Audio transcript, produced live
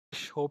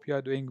Hope you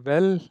are doing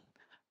well.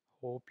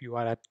 Hope you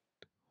are at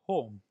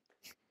home.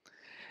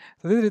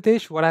 So this is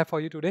Ritesh. What I have for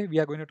you today, we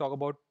are going to talk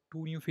about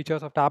two new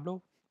features of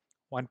Tableau.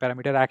 One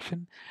parameter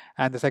action,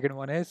 and the second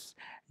one is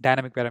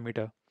dynamic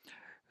parameter.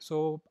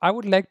 So I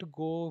would like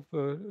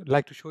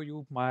to show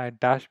you my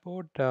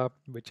dashboard,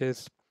 which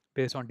is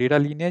based on data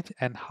lineage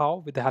and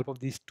how, with the help of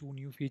these two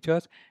new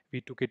features, we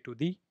took it to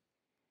the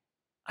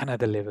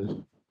another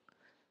level.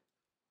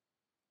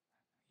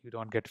 You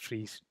don't get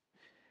freeze.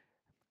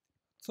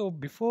 So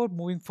before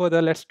moving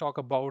further, let's talk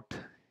about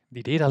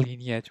the data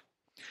lineage.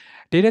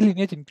 Data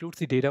lineage includes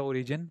the data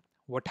origin,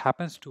 what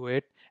happens to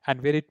it,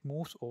 and where it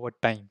moves over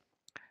time.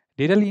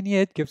 Data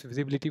lineage gives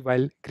visibility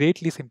while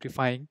greatly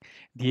simplifying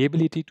the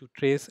ability to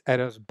trace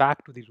errors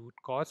back to the root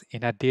cause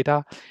in a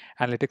data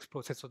analytics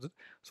process.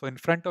 So in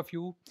front of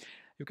you,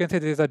 you can say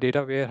there is a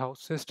data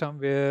warehouse system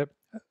where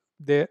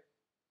there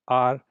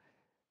are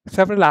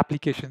several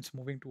applications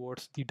moving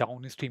towards the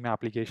downstream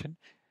application,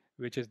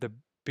 which is the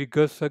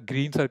biggest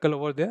green circle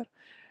over there.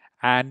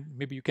 And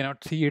maybe you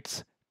cannot see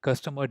its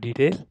customer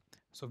detail.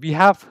 So we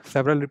have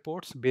several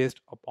reports based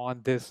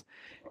upon this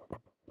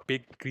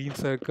big green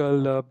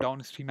circle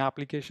downstream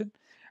application.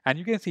 And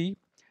you can see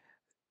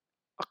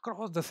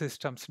across the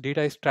systems,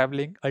 data is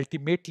traveling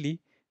ultimately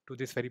to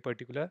this very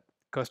particular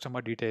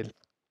customer detail.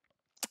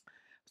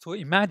 So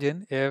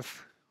imagine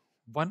if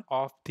one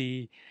of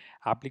the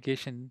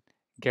application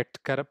gets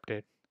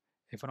corrupted,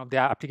 if one of the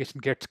application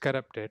gets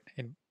corrupted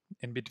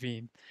in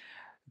between,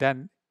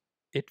 then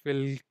it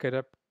will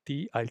corrupt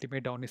the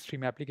ultimate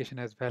downstream application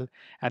as well,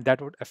 and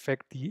that would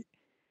affect the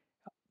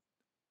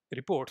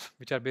reports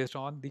which are based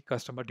on the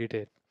customer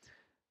detail.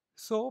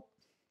 So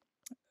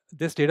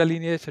this data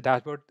lineage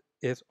dashboard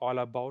is all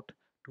about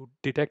to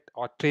detect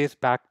or trace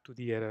back to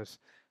the errors.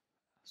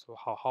 So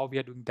how we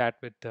are doing that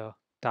with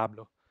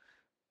Tableau.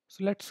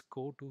 So let's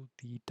go to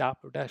the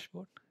Tableau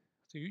dashboard.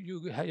 So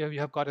you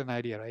have got an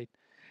idea, right?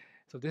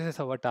 So this is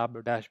our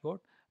Tableau dashboard.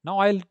 Now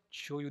I'll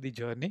show you the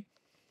journey.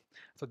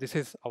 So this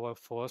is our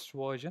first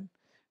version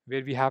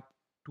where we have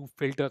two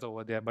filters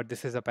over there, but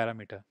this is a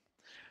parameter.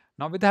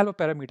 Now with the help of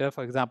parameter,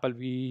 for example,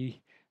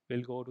 we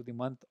will go to the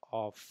month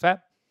of Feb.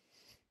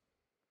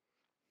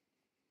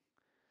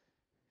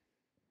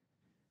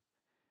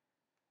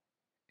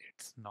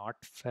 It's not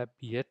Feb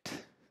yet.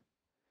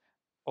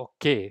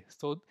 Okay,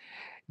 so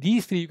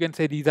these three, you can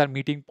say these are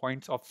meeting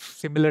points of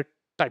similar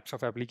types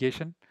of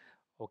application.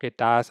 Okay,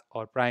 task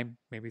or prime,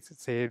 maybe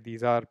say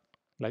these are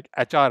like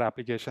HR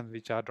applications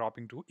which are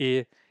dropping to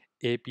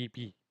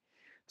APP.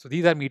 So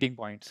these are meeting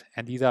points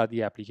and these are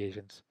the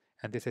applications.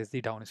 And this is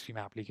the downstream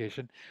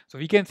application. So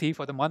we can see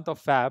for the month of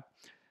Fab,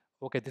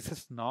 okay, this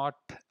is not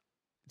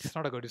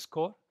a good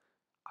score.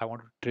 I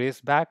want to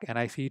trace back and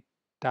I see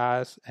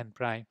task and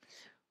prime.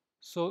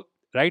 So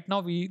right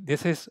now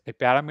this is a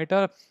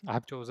parameter. I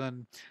have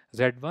chosen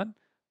Z1.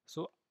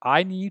 So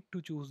I need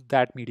to choose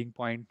that meeting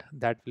point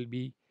that will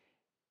be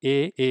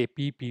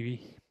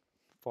AAPPV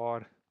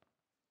for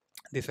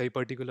this very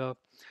particular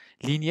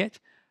lineage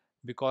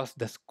because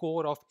the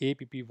score of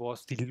APP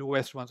was the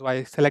lowest one. So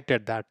I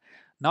selected that.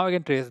 Now I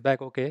can trace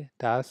back, okay,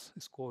 task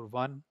score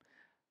 1,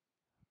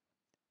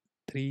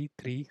 3,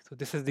 3. So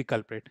this is the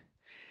culprit.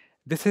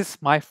 This is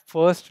my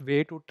first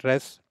way to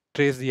trace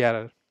the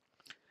error.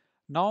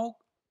 Now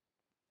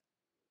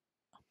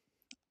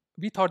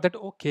we thought that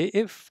okay,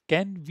 if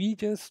can we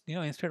just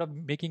instead of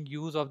making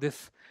use of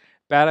this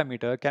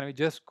parameter, can we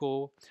just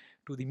go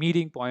to the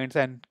meeting points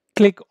and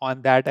click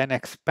on that and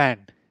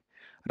expand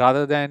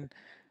rather than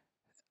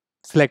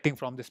selecting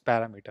from this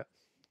parameter.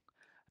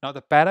 Now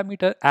the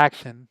parameter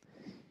action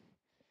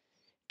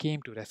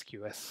came to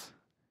rescue us.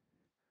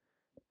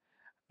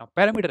 Now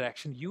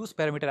use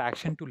parameter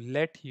action to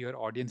let your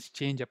audience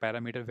change a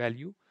parameter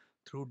value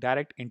through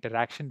direct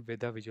interaction with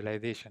the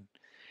visualization.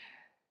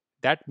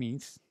 That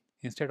means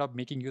instead of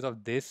making use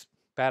of this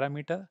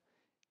parameter,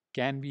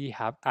 can we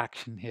have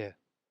action here?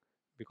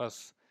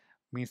 Because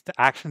means the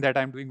action that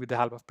I'm doing with the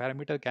help of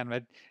parameter, can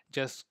I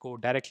just go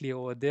directly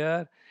over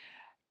there?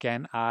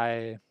 Can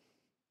I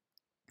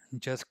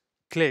just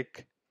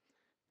click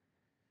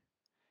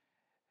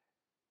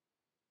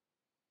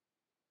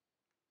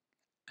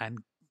and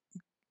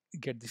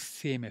get the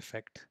same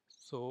effect?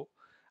 So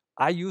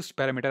I used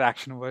parameter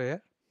action over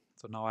here.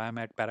 So now I am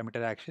at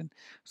parameter action.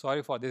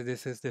 Sorry for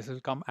this. This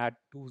will come at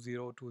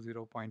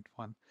 2020.1,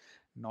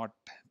 not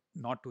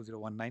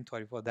 2019.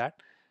 Sorry for that.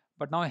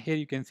 But now here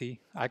you can see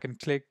I can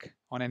click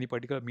on any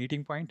particular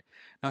meeting point.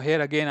 Now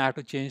here again I have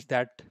to change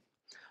that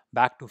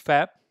back to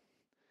Fab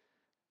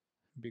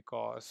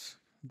because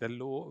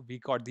we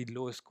got the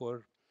low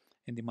score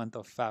in the month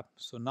of Fab.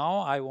 So now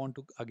I want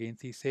to again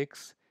see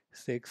 6,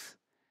 6,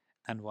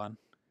 and 1.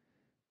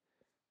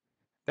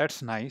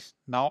 That's nice.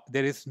 Now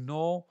there is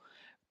no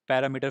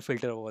parameter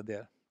filter over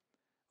there.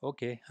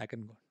 Okay, I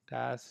can go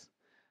task.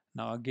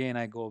 Now again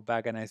I go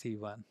back and I see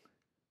 1.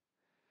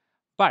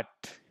 But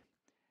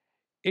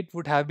it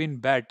would have been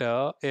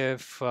better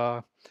if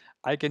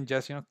I can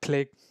just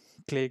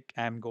click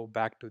and go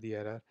back to the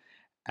error.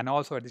 And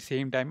also at the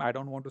same time I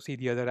don't want to see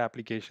the other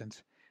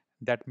applications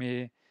that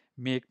may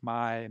make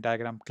my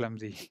diagram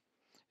clumsy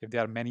if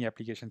there are many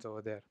applications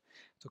over there.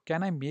 So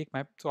can I make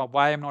my, so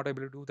why I'm not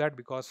able to do that?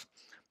 Because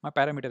my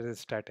parameter is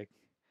static.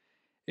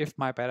 If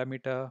my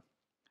parameter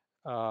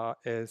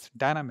is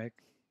dynamic,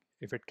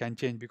 if it can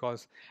change,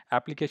 because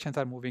applications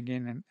are moving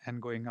in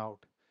and going out.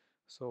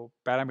 So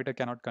parameter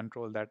cannot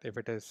control that if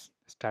it is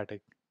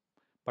static.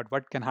 But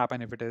what can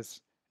happen if it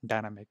is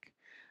dynamic?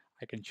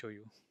 I can show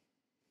you.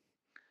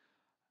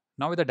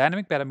 Now with the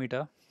dynamic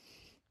parameter,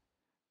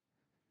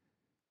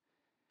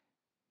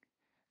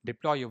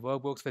 deploy your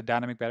workbooks with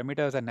dynamic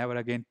parameters and never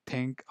again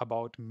think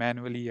about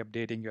manually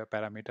updating your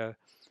parameter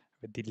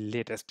with the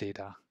latest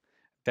data.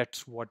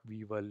 That's what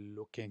we were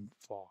looking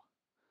for.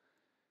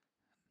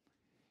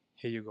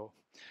 Here you go.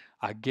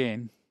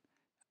 Again,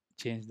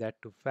 change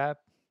that to Fab.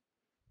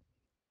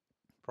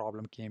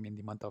 Problem came in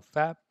the month of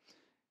Fab.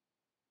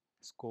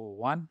 Score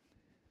 1.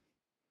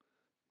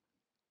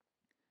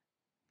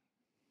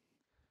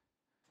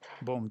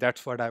 Boom,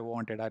 that's what I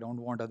wanted. I don't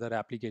want other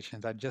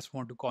applications. I just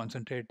want to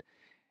concentrate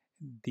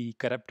the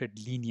corrupted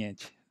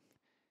lineage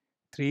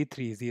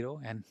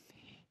 330, and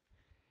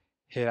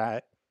here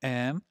I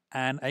am,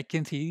 and I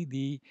can see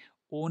the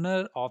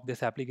owner of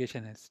this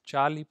application is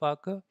Charlie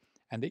Parker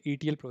and the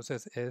ETL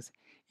process is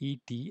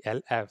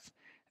ETLF.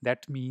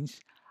 That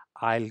means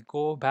I'll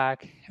go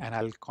back and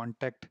I'll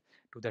contact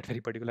to that very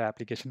particular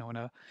application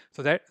owner.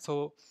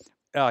 So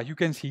you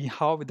can see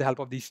how with the help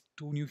of these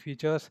two new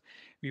features,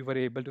 we were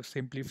able to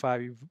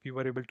simplify, we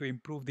were able to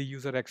improve the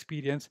user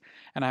experience,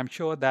 and I'm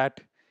sure that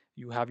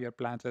you have your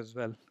plans as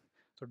well.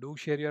 So do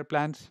share your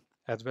plans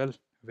as well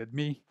with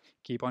me.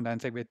 Keep on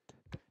dancing with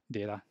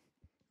data.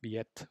 Be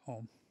at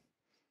home.